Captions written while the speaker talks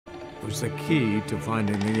was the key to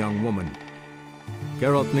finding the young woman.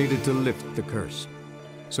 Geralt needed to lift the curse.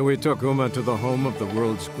 So he took Uma to the home of the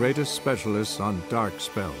world's greatest specialists on dark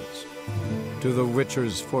spells. To the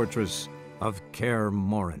Witcher's fortress of Kaer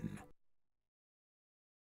Morhen.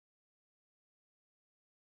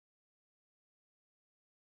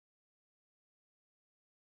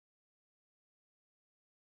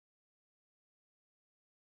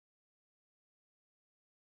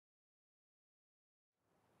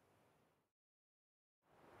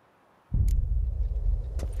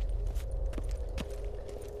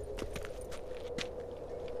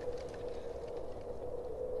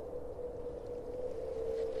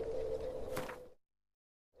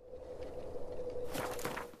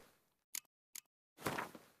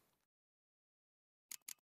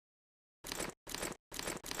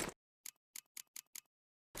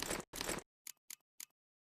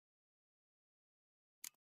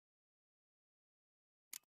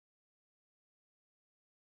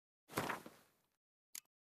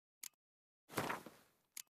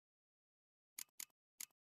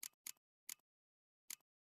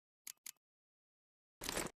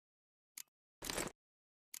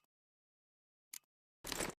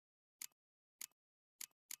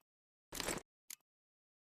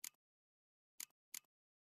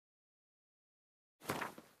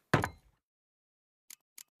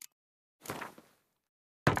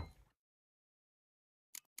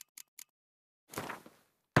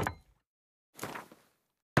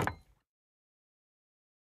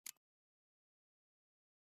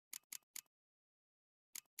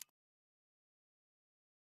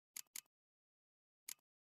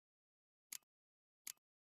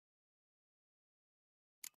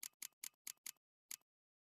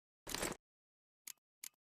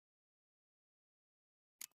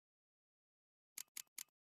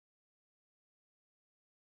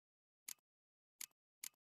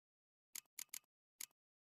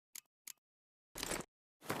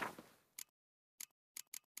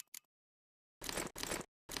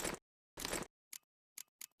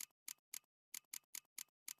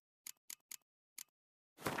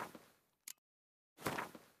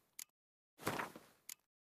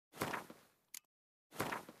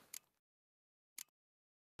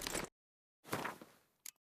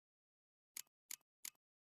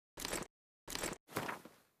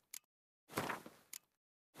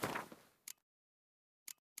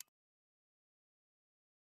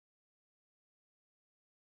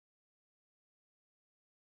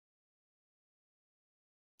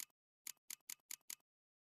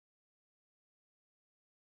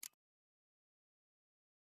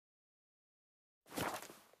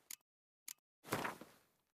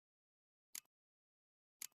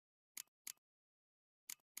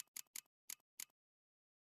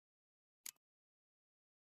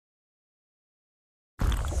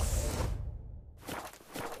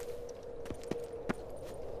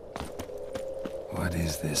 What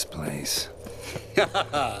is this place?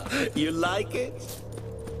 You like it?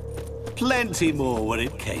 Plenty more where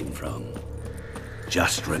it came from.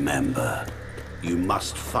 Just remember, you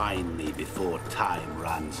must find me before time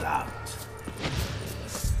runs out.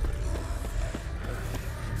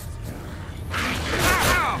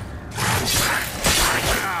 How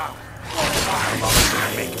long will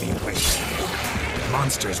you make me wait?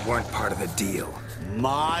 Monsters weren't part of the deal.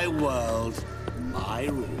 My world, my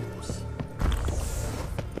rules.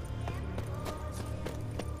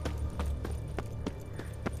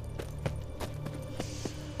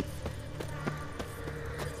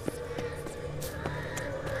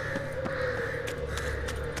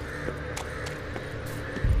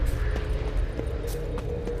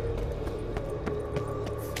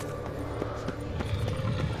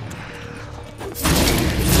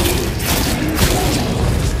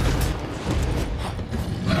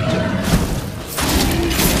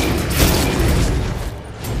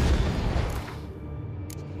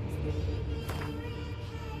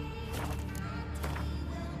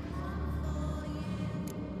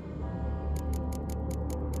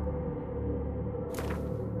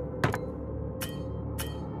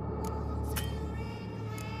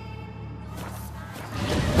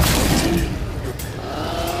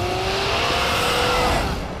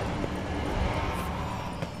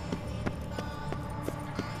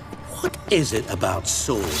 What is it about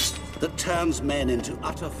swords that turns men into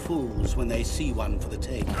utter fools when they see one for the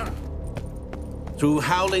taking? Through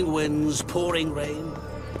howling winds, pouring rain,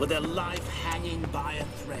 with their life hanging by a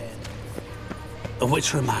thread.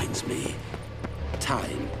 Which reminds me,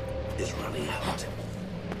 time is running out.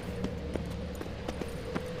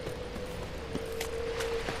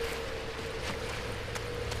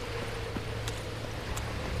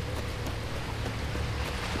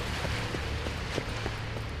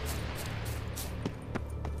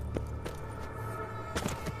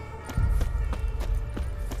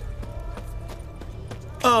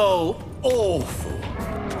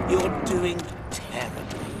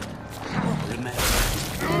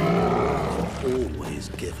 is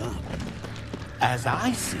give up. As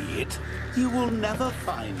I see it, you will never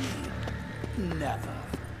find me. Never.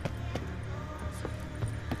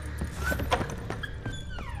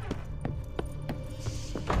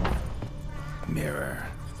 Mirror.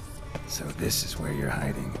 So this is where you're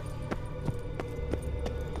hiding.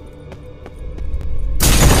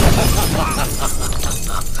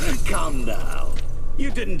 Come now. You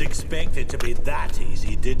didn't expect it to be that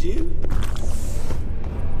easy, did you?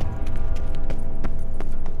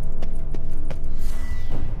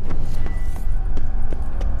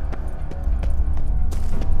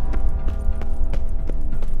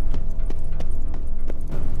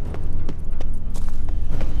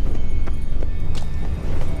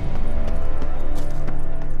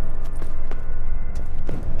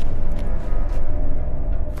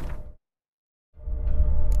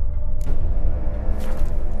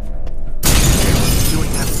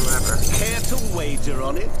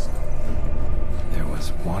 On it? There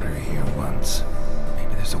was water here once.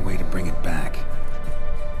 Maybe there's a way to bring it back.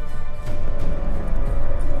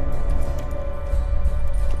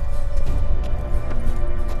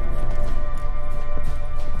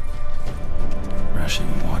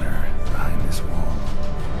 Rushing water behind this wall.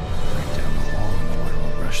 Right down the wall and the water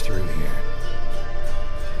will rush through here.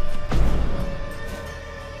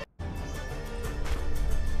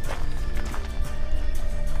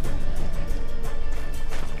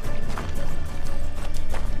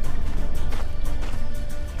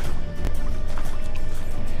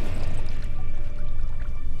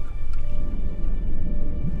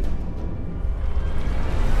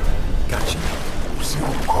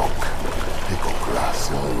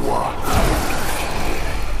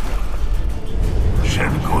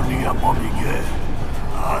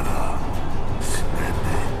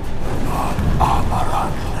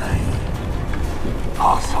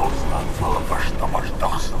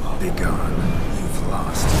 Be gone. You've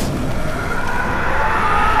lost.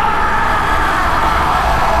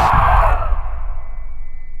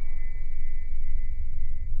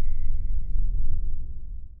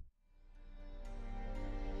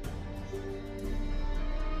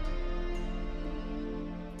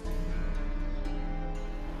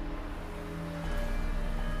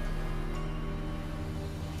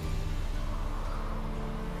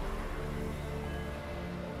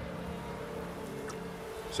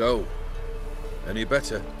 So, any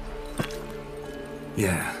better?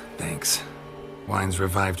 Yeah, thanks. Wine's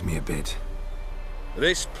revived me a bit.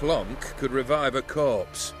 This plonk could revive a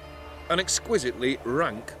corpse. An exquisitely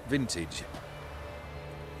rank vintage.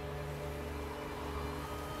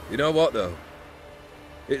 You know what, though?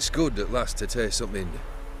 It's good at last to taste something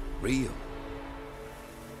real.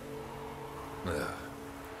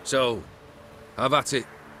 So, have at it.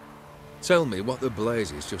 Tell me what the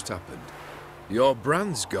blazes just happened. Your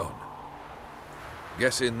brand's gone.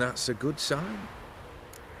 Guessing that's a good sign?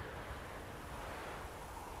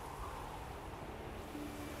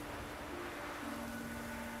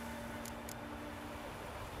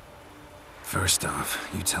 First off,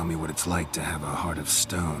 you tell me what it's like to have a heart of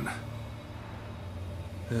stone.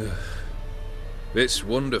 It's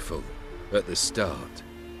wonderful at the start.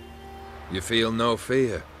 You feel no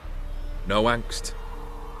fear, no angst,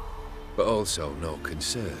 but also no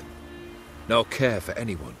concern. No care for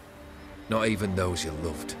anyone, not even those you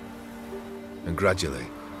loved. And gradually,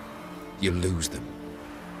 you lose them.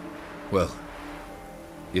 Well,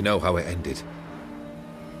 you know how it ended.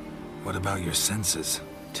 What about your senses?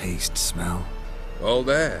 Taste, smell? All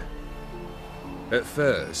there. At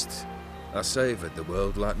first, I savoured the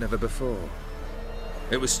world like never before.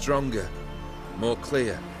 It was stronger, more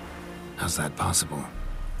clear. How's that possible?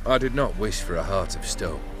 I did not wish for a heart of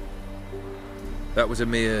stone. That was a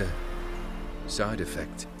mere side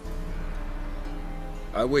effect.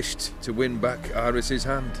 I wished to win back Iris's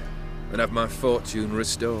hand and have my fortune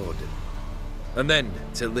restored. And then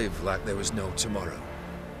to live like there was no tomorrow.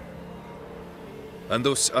 And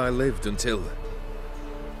thus I lived until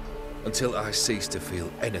I ceased to feel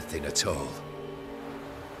anything at all.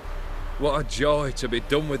 What a joy to be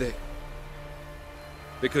done with it.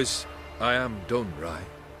 Because I am done, right?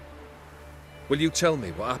 Will you tell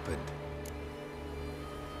me what happened?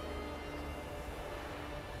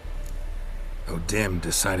 O'Dim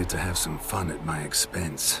decided to have some fun at my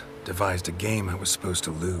expense. Devised a game I was supposed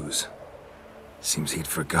to lose. Seems he'd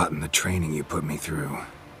forgotten the training you put me through.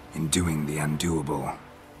 In doing the undoable.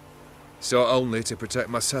 So only to protect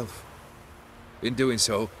myself. In doing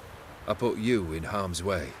so, I put you in harm's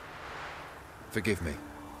way. Forgive me.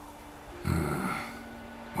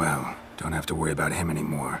 Well, don't have to worry about him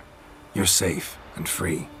anymore. You're safe and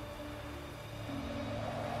free.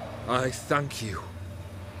 I thank you.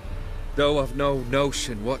 though I've no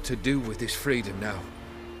notion what to do with this freedom now.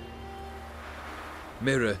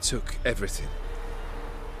 Mirror took everything.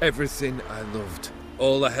 Everything I loved,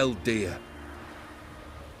 all I held dear.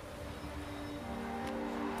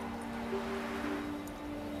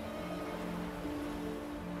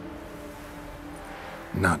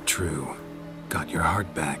 Not true. Got your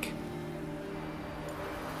heart back.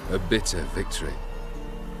 A bitter victory.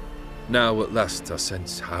 Now at last I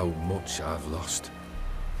sense how much I've lost.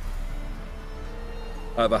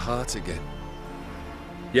 I've a heart again.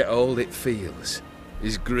 Yet all it feels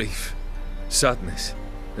is grief, sadness,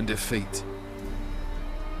 and defeat.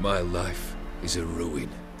 My life is a ruin.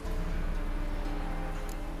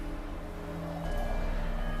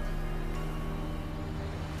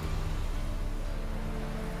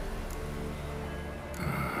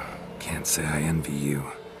 Can't say I envy you.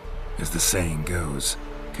 As the saying goes,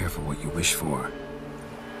 careful what you wish for.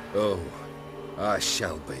 Oh, I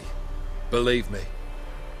shall be. Believe me.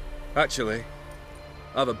 Actually,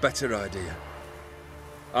 I've a better idea.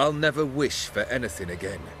 I'll never wish for anything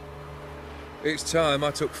again. It's time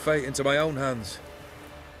I took fate into my own hands.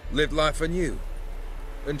 Lived life anew.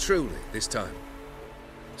 And truly, this time.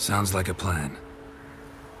 Sounds like a plan.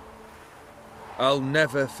 I'll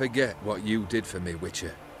never forget what you did for me,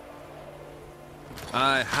 Witcher.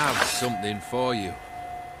 I have something for you.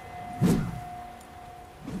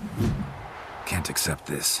 Can't accept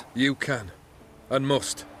this. You can, and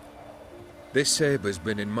must. This sabre's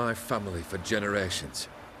been in my family for generations.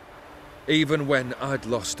 Even when I'd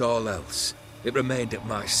lost all else, it remained at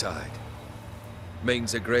my side.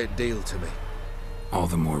 Means a great deal to me. All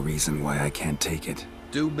the more reason why I can't take it.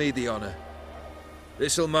 Do me the honor.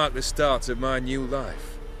 This'll mark the start of my new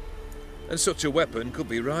life. And such a weapon could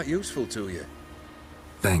be right useful to you.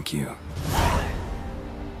 Thank you.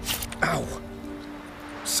 Ow!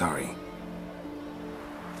 Sorry.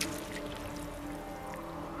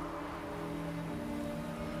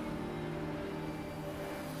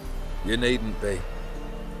 You needn't be.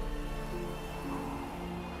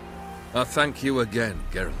 I thank you again,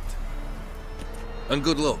 Geralt. And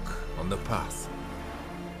good luck on the path.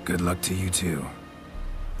 Good luck to you too.